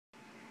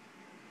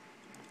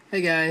Hey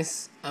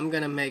guys, I'm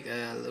gonna make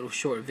a little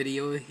short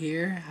video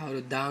here how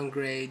to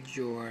downgrade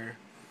your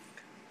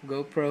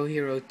GoPro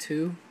Hero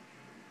 2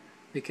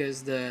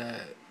 because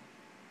the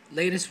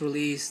latest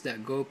release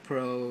that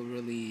GoPro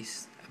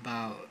released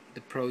about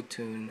the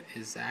Protune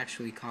is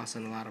actually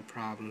causing a lot of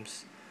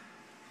problems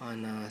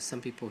on some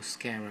people's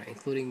camera,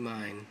 including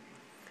mine.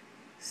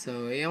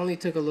 So it only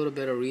took a little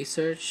bit of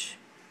research,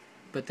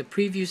 but the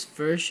previous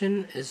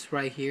version is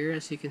right here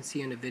as you can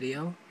see in the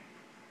video.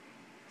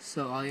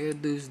 So all you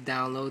gotta do is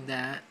download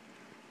that.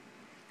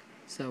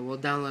 So we'll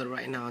download it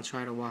right now and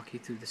try to walk you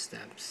through the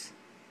steps.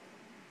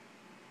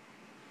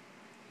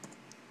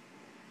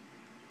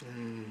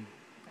 And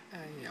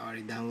I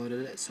already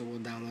downloaded it, so we'll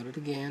download it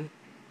again.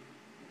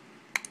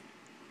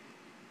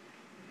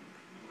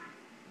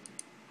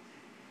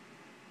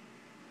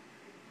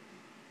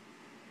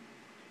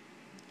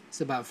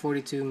 It's about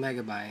 42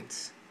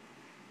 megabytes.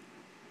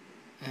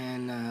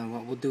 And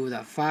what we'll do with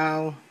that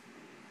file,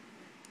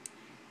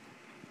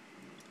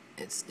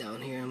 it's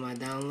down here in my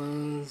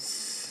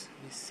downloads.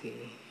 Let me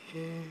see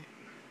here.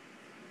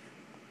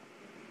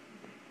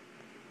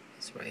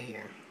 It's right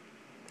here.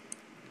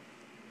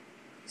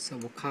 So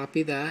we'll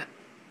copy that.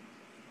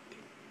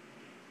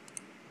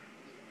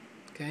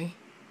 Okay.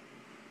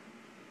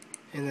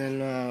 And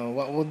then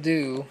what we'll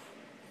do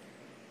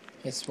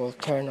is we'll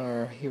turn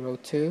our Hero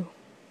 2.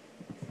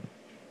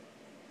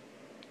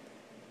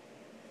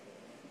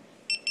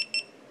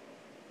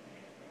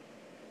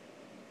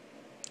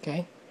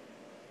 Okay.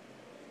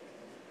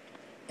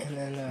 And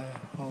then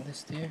hold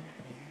this there.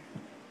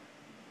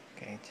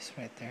 Okay, just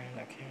right there in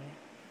that camera.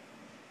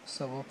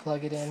 So we'll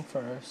plug it in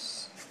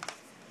first.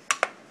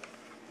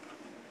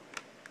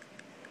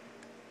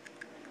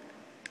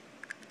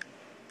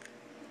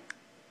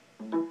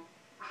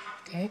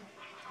 Okay.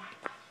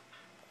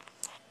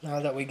 Now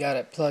that we got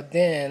it plugged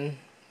in,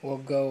 we'll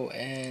go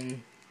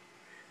and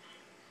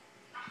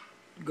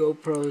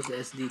GoPro's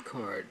SD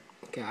card.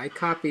 Okay, I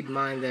copied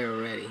mine there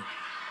already,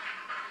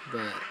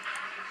 but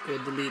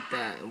we'll delete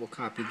that and we'll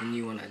copy the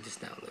new one I just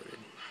downloaded.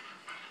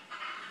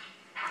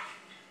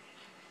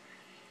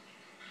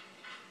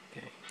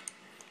 Okay,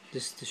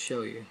 just to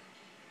show you.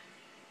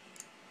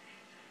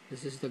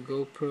 This is the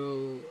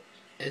GoPro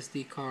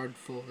SD card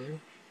folder.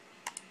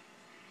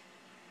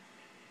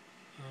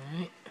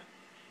 Alright,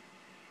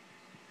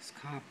 it's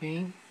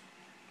copying.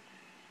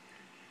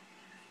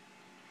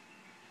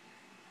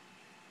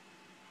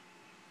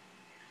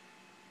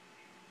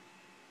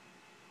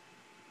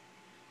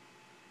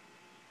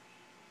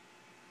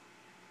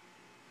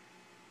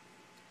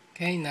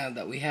 Okay, now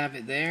that we have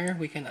it there,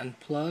 we can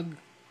unplug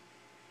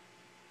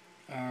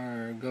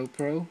our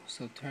GoPro.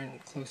 So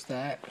close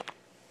that,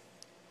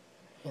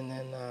 and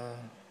then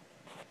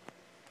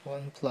we'll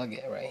unplug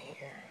it right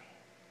here.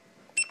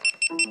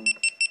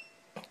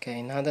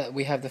 Okay, now that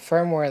we have the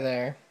firmware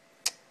there,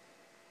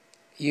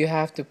 you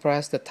have to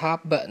press the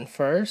top button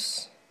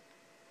first.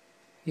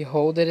 You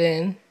hold it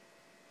in,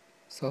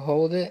 so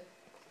hold it,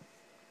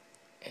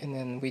 and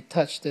then we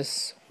touch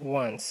this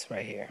once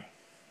right here.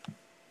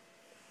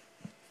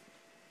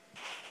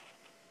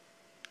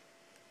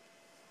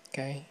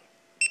 Okay,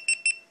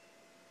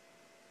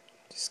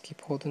 just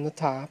keep holding the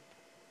top.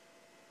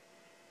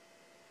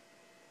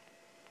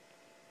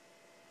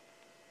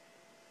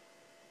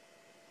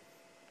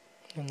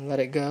 And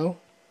let it go.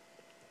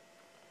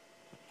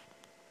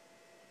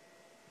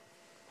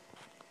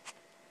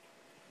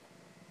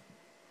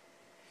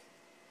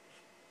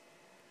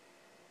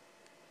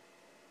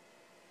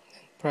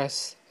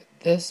 Press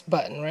this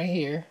button right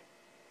here,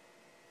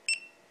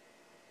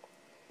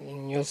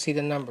 and you'll see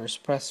the numbers.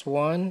 Press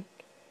 1,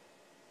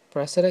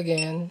 press it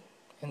again,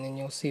 and then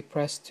you'll see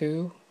press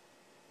 2,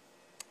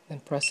 then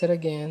press it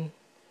again,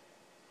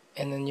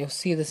 and then you'll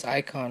see this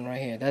icon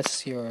right here.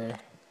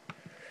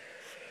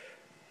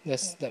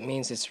 That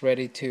means it's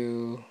ready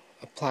to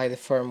apply the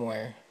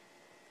firmware.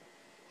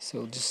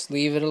 So just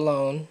leave it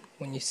alone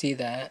when you see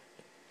that.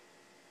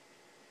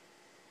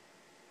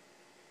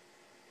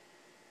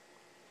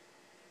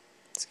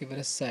 Let's give it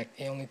a sec.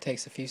 It only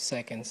takes a few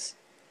seconds.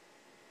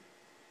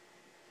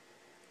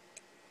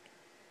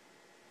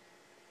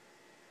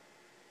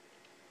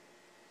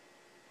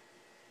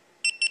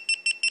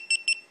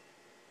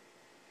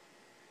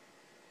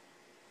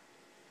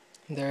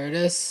 There it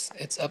is.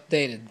 It's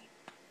updated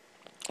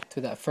to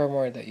that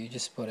firmware that you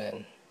just put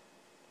in.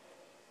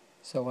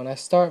 So when I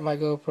start my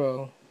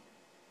GoPro,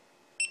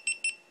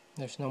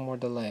 there's no more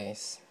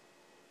delays,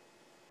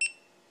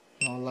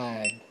 no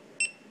lag.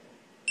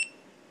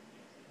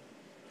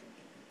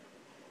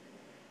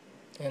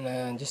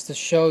 And just to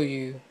show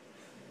you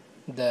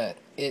that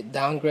it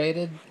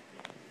downgraded,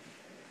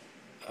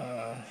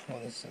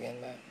 hold this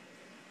again back.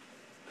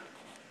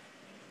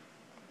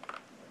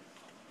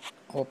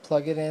 We'll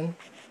plug it in.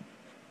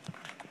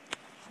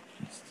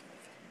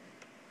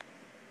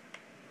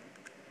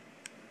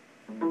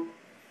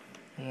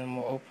 And then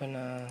we'll open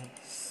a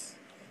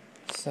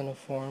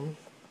Cineform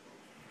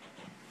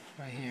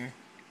right here.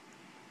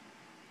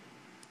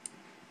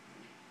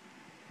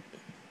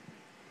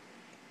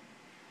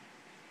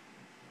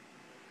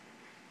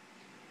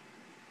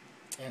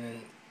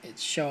 and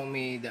it's showing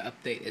me the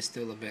update is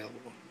still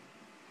available.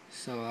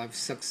 So I've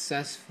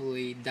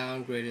successfully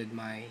downgraded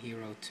my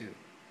Hero 2.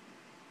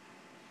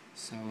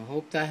 So I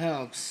hope that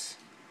helps.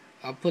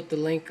 I'll put the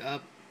link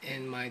up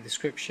in my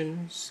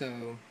description,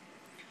 so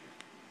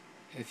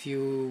if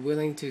you're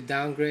willing to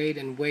downgrade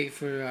and wait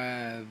for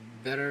a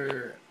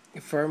better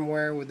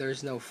firmware where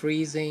there's no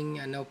freezing.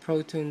 I know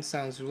Protune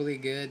sounds really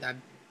good.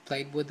 I've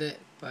played with it,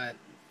 but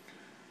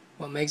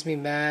what makes me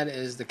mad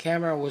is the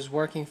camera was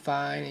working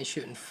fine. It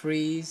shouldn't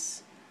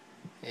freeze.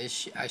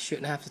 I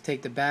shouldn't have to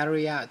take the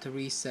battery out to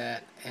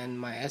reset, and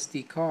my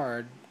SD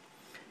card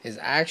is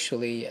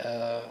actually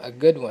a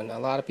good one. A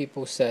lot of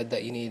people said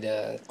that you need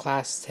a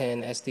class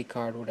 10 SD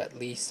card with at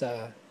least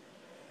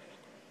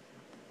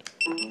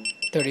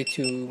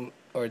 32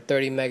 or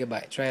 30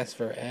 megabyte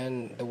transfer,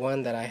 and the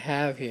one that I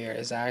have here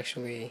is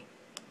actually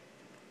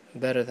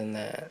better than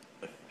that.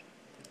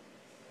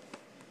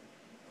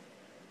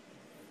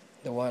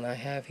 The one I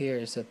have here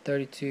is a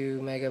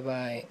 32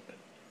 megabyte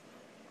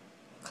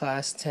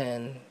class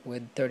 10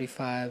 with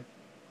 35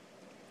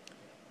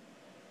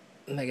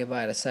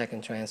 megabyte a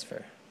second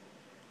transfer.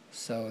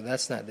 So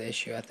that's not the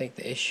issue. I think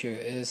the issue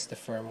is the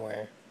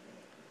firmware.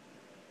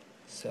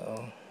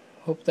 So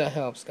hope that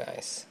helps,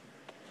 guys,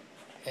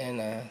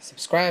 and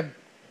subscribe